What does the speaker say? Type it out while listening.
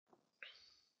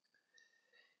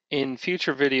In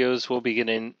future videos, we'll be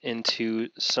getting into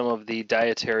some of the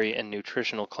dietary and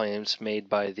nutritional claims made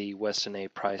by the Weston A.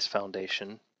 Price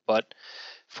Foundation. But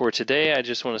for today, I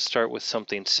just want to start with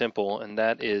something simple, and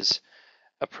that is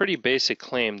a pretty basic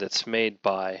claim that's made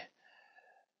by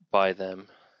them.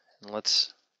 And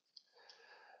let's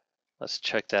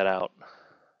check that out.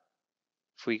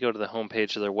 If we go to the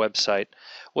homepage of their website,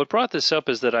 what brought this up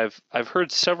is that I've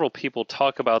heard several people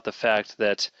talk about the fact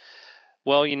that,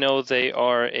 well, they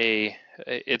are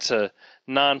it's a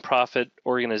nonprofit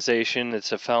organization,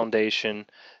 it's a foundation,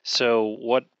 so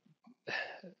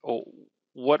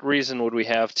what reason would we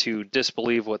have to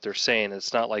disbelieve what they're saying?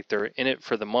 It's not like they're in it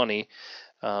for the money.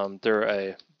 They're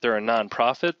a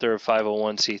nonprofit, they're a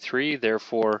 501c3,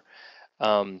 therefore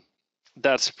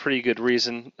that's a pretty good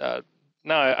reason.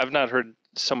 Now, I've not heard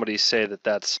somebody say that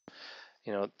that's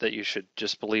that you should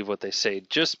just believe what they say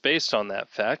just based on that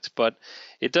fact, but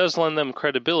it does lend them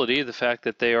credibility, the fact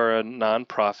that they are a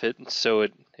nonprofit, so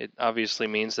it obviously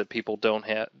means that people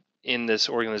in this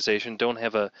organization don't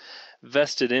have a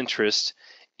vested interest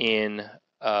in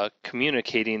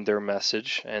communicating their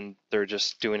message, and they're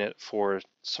just doing it for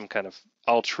some kind of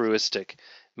altruistic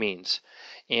means.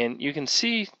 And you can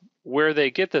see where they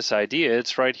get this idea.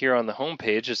 It's right here on the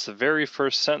homepage. It's the very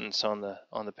first sentence on the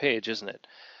page, isn't it?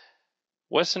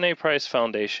 Weston A. Price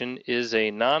Foundation is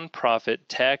a nonprofit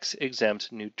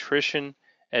tax-exempt nutrition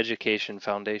education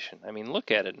foundation. I mean,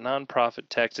 look at it, nonprofit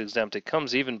tax-exempt. It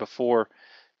comes even before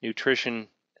nutrition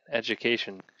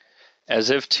education, as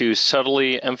if to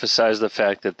subtly emphasize the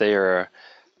fact that they are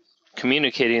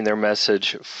communicating their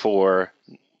message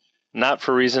not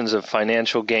for reasons of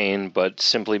financial gain, but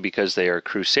simply because they are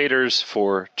crusaders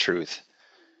for truth.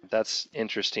 That's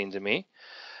interesting to me.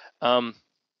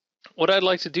 What I'd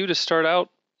like to do to start out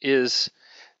is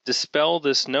dispel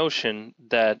this notion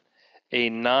that a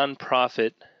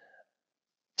nonprofit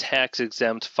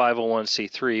tax-exempt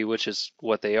 501c3, which is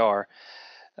what they are,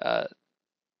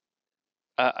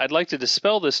 I'd like to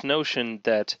dispel this notion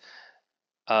that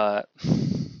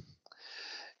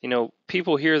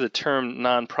people hear the term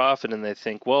nonprofit and they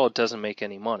think, well, it doesn't make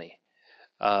any money.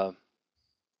 Or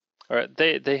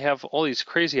they have all these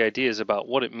crazy ideas about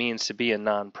what it means to be a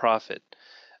nonprofit.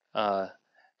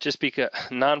 Just because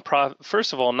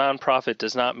first of all, nonprofit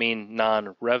does not mean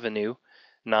non-revenue,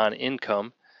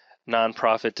 non-income.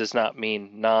 Nonprofit does not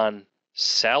mean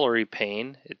non-salary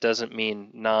paying. It doesn't mean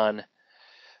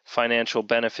non-financial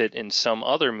benefit in some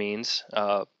other means.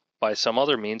 By some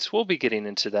other means, we'll be getting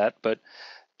into that, but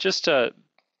just to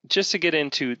get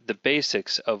into the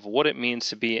basics of what it means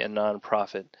to be a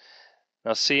nonprofit.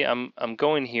 Now, see, I'm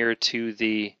going here to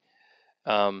the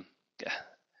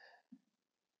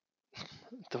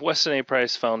Weston A.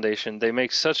 Price Foundation. They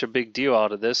make such a big deal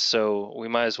out of this, so we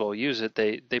might as well use it.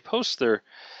 They post their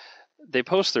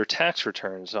tax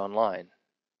returns online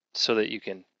so that you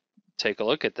can take a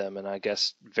look at them and I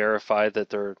guess verify that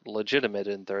they're legitimate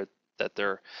and that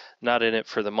they're not in it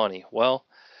for the money. Well,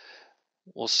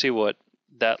 we'll see what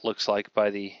that looks like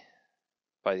by the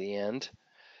end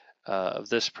of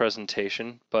this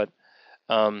presentation. But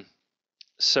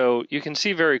so you can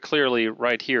see very clearly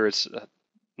right here, it's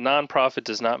nonprofit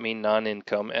does not mean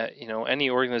non-income. Any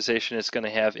organization is going to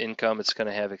have income, it's going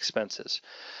to have expenses.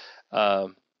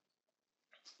 Now,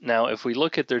 if we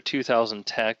look at their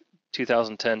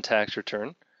 2010 tax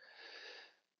return,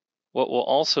 what we'll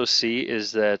also see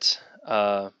is that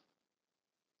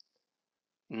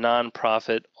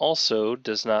nonprofit also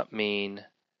does not mean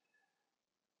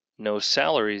no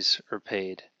salaries are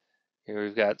paid. Here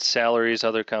we've got salaries,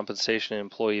 other compensation, and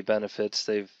employee benefits.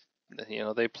 They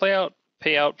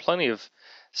pay out plenty of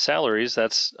salaries.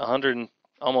 That's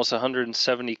almost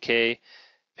 170K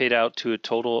paid out to a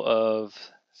total of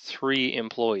 3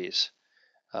 employees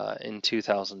in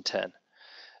 2010.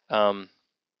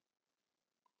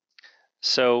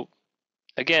 So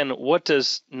again, what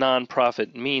does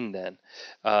nonprofit mean then?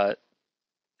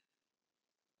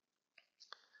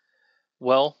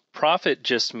 Well, profit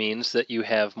just means that you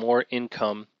have more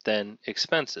income than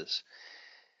expenses.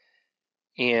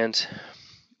 And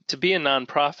to be a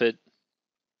nonprofit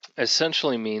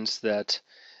essentially means that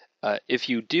if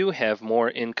you do have more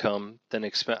income than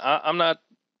expense, I'm not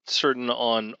certain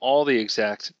on all the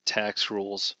exact tax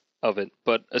rules of it,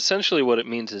 but essentially what it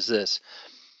means is this,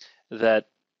 that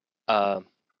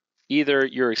either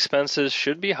your expenses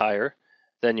should be higher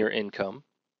than your income,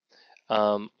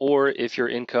 or if your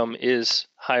income is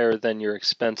higher than your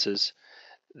expenses,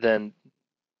 then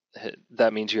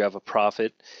that means you have a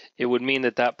profit. It would mean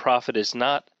that that profit is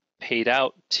not paid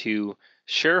out to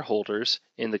shareholders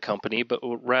in the company, but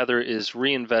rather is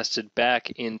reinvested back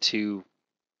into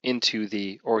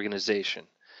the organization.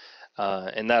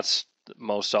 And that's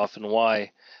most often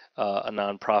why a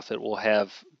nonprofit will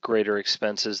have greater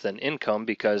expenses than income,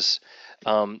 because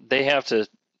they have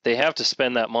to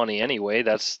spend that money anyway.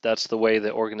 That's the way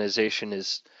the organization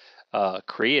is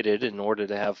created in order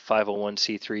to have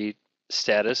 501c3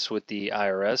 status with the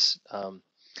IRS.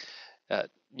 Uh,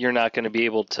 you're not going to be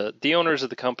able to, the owners of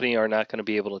the company are not going to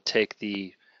be able to take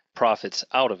the profits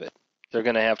out of it. They're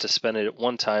going to have to spend it at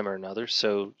one time or another.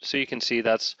 So you can see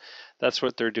that's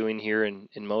what they're doing here in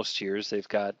most years. They've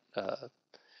got,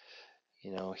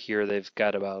 here they've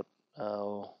got about,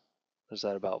 was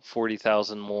that about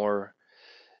 40,000 more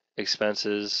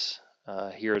expenses.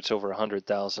 Here it's over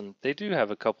 100,000. They do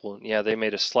have a couple. Yeah, they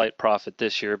made a slight profit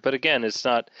this year, but again, it's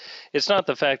not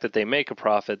the fact that they make a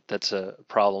profit that's a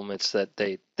problem. It's that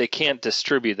they can't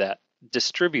distribute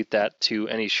that to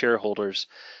any shareholders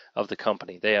of the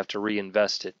company. They have to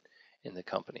reinvest it in the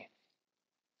company.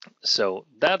 So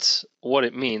that's what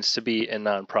it means to be a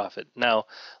nonprofit. Now,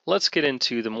 let's get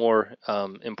into the more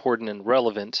important and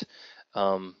relevant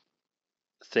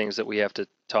things that we have to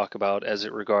talk about as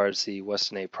it regards the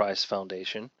Weston A. Price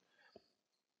Foundation.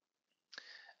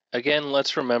 Again,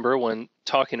 let's remember when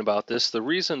talking about this, the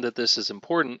reason that this is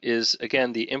important is,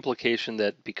 again, the implication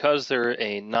that because they're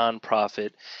a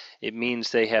nonprofit, it means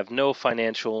they have no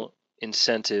financial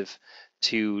incentive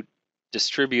to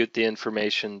distribute the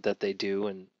information that they do,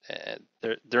 and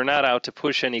they're not out to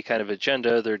push any kind of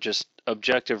agenda. They're just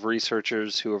objective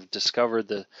researchers who have discovered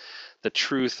the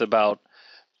truth about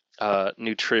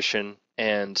nutrition,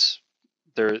 and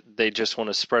they just want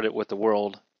to spread it with the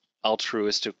world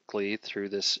altruistically through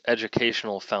this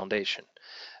educational foundation.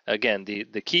 Again,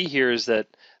 the key here is that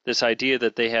this idea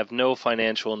that they have no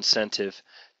financial incentive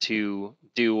to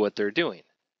do what they're doing.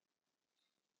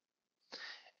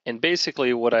 And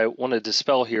basically what I want to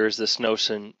dispel here is this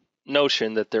notion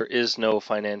that there is no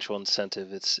financial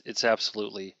incentive. It's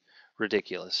absolutely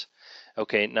ridiculous.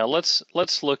 Okay, now let's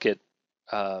look at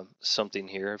something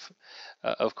here.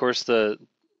 Of course, the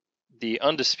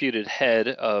undisputed head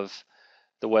of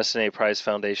the Weston A. Price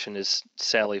Foundation is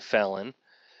Sally Fallon.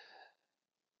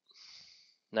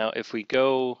 Now, if we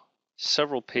go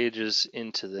several pages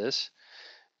into this,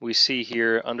 we see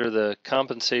here under the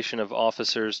compensation of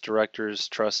officers, directors,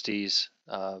 trustees,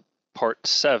 part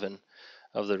 7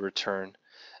 of the return,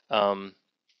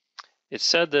 it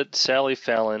said that Sally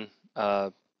Fallon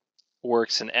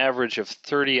works an average of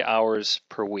 30 hours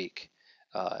per week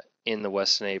in the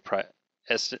Weston A.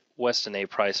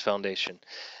 Price Foundation.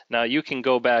 Now, you can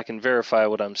go back and verify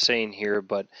what I'm saying here,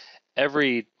 but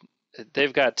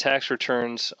they've got tax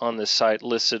returns on this site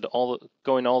listed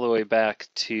going all the way back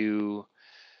to,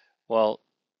 well,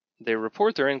 they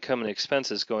report their income and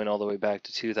expenses going all the way back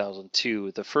to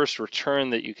 2002. The first return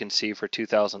that you can see for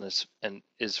 2000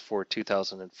 is for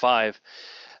 2005.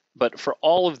 But for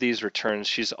all of these returns,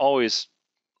 she's always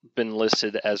been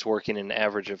listed as working an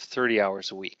average of 30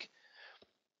 hours a week.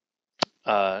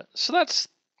 So that's,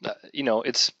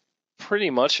 it's pretty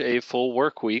much a full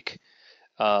work week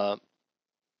that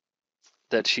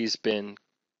she's been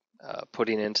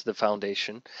putting into the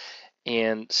foundation.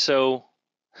 And so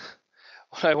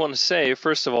what I want to say,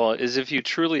 first of all, is if you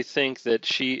truly think that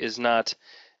she is not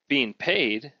being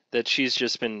paid, that she's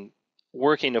just been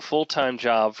working a full-time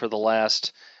job for the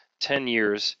last 10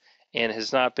 years and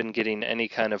has not been getting any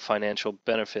kind of financial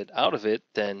benefit out of it,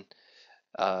 then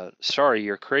sorry,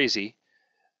 you're crazy.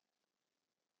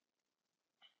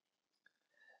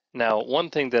 Now, one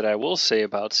thing that I will say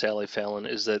about Sally Fallon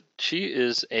is that she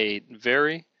is a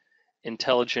very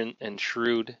intelligent and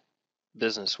shrewd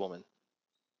businesswoman.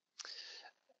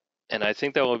 And I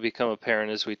think that will become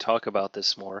apparent as we talk about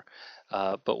this more.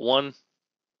 But one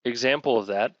example of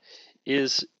that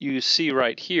is you see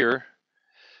right here,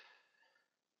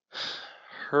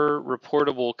 her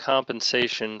reportable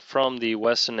compensation from the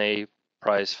Weston A.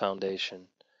 Price Foundation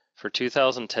for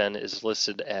 2010 is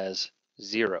listed as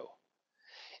 0.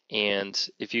 And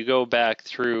if you go back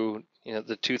through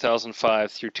the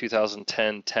 2005 through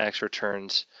 2010 tax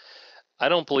returns, I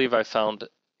don't believe I found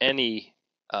any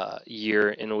year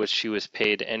in which she was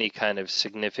paid any kind of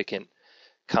significant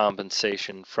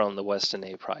compensation from the Weston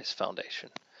A. Price Foundation.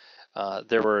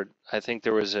 I think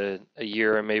there was a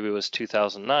year, maybe it was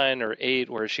 2009 or 8,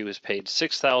 where she was paid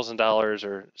 $6,000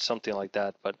 or something like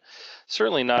that, but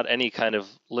certainly not any kind of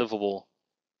livable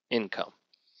income.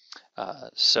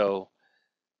 So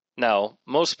now,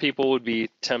 most people would be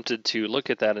tempted to look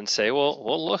at that and say,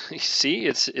 well, look, see,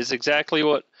 it's exactly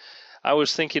what I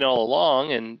was thinking all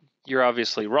along, and you're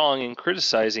obviously wrong in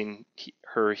criticizing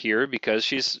her here because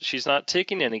she's not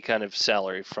taking any kind of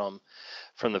salary from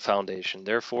from the foundation.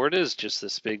 Therefore, it is just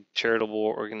this big charitable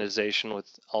organization with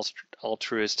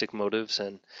altruistic motives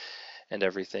and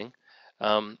everything.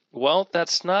 Well,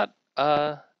 that's not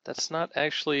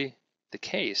actually the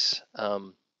case. I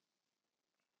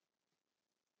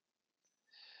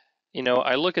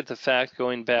look at the fact,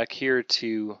 going back here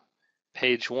to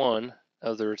page 1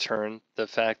 of the return, the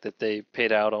fact that they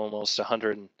paid out almost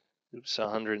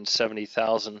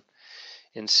 170,000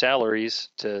 in salaries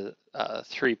to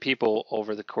 3 people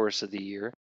over the course of the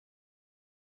year.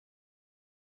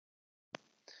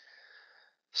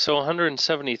 So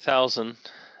 170,000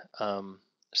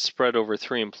 spread over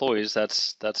 3 employees.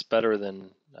 That's better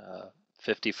than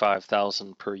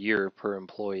 55,000 per year per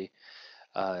employee.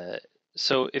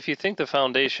 So if you think the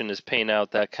foundation is paying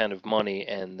out that kind of money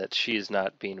and that she is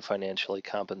not being financially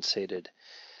compensated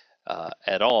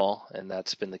at all, and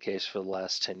that's been the case for the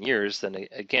last 10 years, then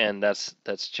again, that's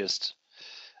just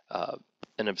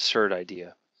an absurd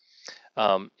idea.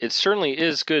 It certainly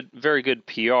is very good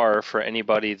PR for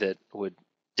anybody that would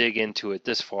dig into it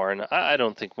this far, and I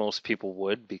don't think most people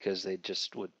would, because they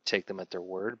just would take them at their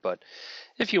word. But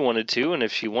if you wanted to, and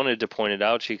if she wanted to point it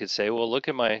out, she could say, well, look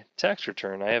at my tax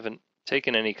return. I haven't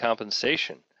taken any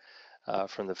compensation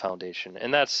from the foundation,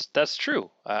 and that's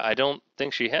true. I don't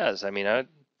think she has. I mean, I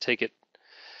take it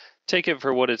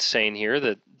for what it's saying here,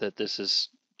 that this is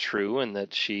true, and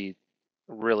that she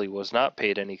really was not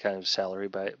paid any kind of salary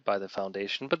by the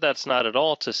foundation. But that's not at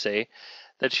all to say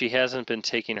that she hasn't been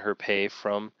taking her pay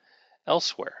from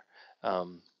elsewhere.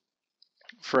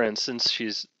 For instance,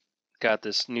 she's got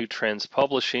this New Trends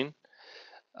Publishing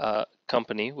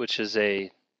company, which is a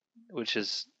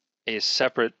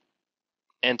separate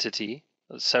entity,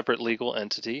 a separate legal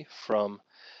entity from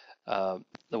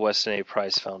the Weston A.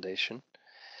 Price Foundation.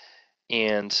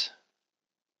 And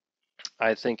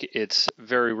I think it's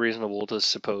very reasonable to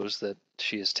suppose that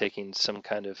she is taking some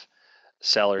kind of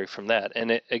salary from that.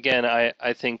 And again,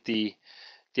 I think the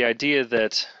idea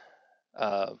that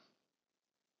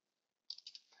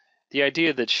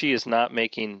she is not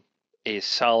making a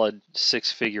solid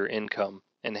 6-figure income,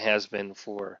 and has been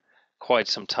for quite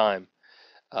some time,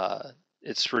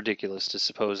 it's ridiculous to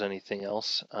suppose anything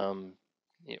else.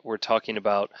 We're talking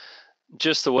about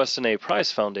just the Weston A.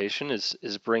 Price Foundation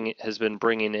has been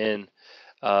bringing in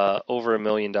over $1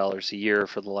 million a year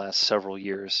for the last several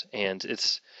years, and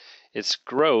its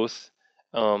growth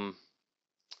over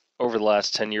the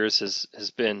last 10 years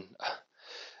has been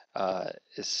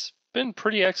it's been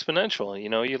pretty exponential. You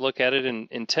look at it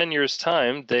in 10 years'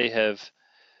 time, they have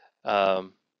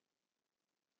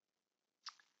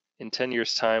in 10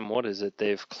 years' time, what is it?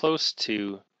 They've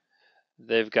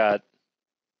got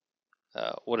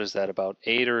what is that, about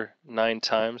 8 or 9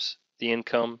 times the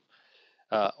income.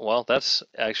 Well, that's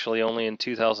actually only in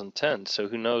 2010, so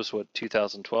who knows what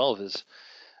 2012 is,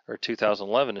 or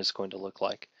 2011 is going to look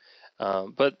like.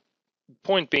 But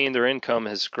point being, their income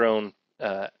has grown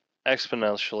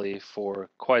exponentially for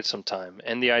quite some time,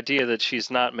 and the idea that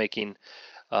she's not making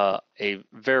a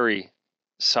very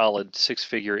solid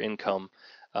 6-figure income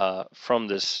from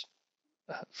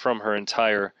her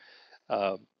entire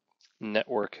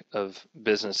network of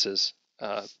businesses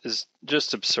is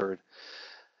just absurd.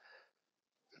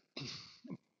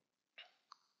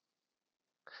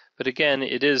 But again,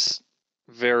 it is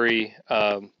very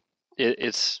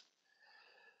it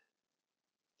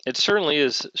certainly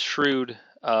is shrewd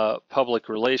public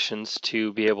relations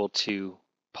to be able to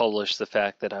publish the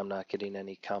fact that I'm not getting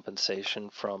any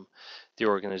compensation from the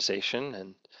organization.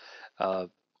 And I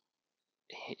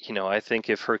think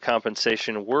if her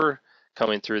compensation were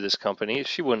coming through this company,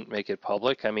 she wouldn't make it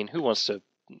public. I mean, who wants to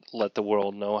let the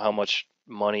world know how much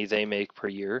money they make per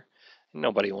year?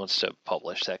 Nobody wants to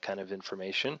publish that kind of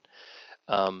information.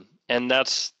 And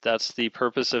that's the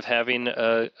purpose of having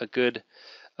a good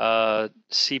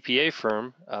CPA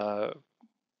firm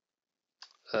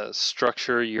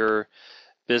structure your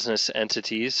business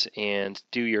entities and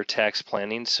do your tax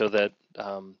planning, so that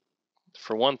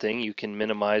for one thing, you can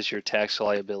minimize your tax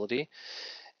liability,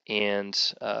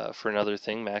 and for another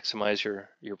thing, maximize your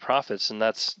profits. And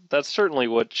that's certainly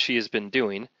what she has been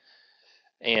doing.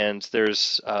 And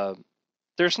there's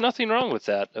nothing wrong with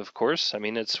that, of course. I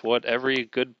mean, it's what every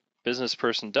good business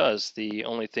person does. The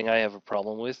only thing I have a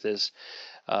problem with is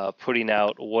putting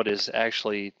out what is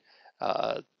actually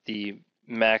the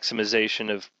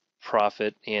maximization of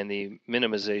profit and the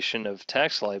minimization of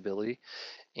tax liability,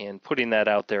 and putting that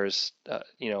out there is,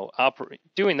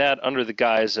 doing that under the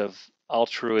guise of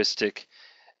altruistic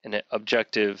and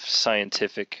objective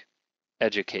scientific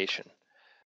education.